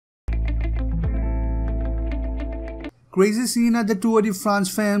Crazy scene at the Tour de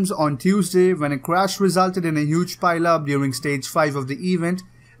France Femmes on Tuesday when a crash resulted in a huge pileup during stage 5 of the event,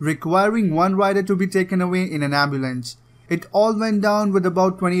 requiring one rider to be taken away in an ambulance. It all went down with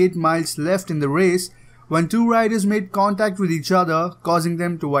about 28 miles left in the race when two riders made contact with each other, causing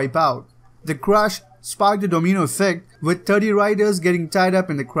them to wipe out. The crash sparked a domino effect, with 30 riders getting tied up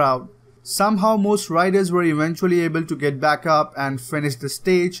in the crowd. Somehow most riders were eventually able to get back up and finish the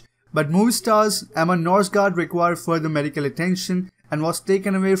stage, but movie stars Emma Norsgaard required further medical attention and was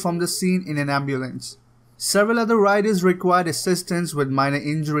taken away from the scene in an ambulance. Several other riders required assistance with minor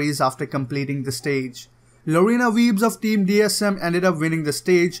injuries after completing the stage. Lorena Wiebes of Team DSM ended up winning the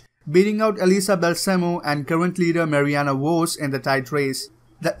stage, beating out Elisa Balsamo and current leader Mariana Vos in the tight race.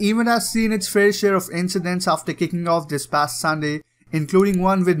 The event has seen its fair share of incidents after kicking off this past Sunday, including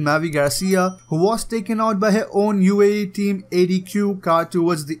one with Mavi Garcia, who was taken out by her own UAE Team ADQ car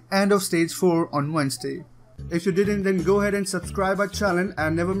towards the end of stage 4 on Wednesday. If you didn't, then go ahead and subscribe our channel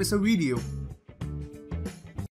and never miss a video.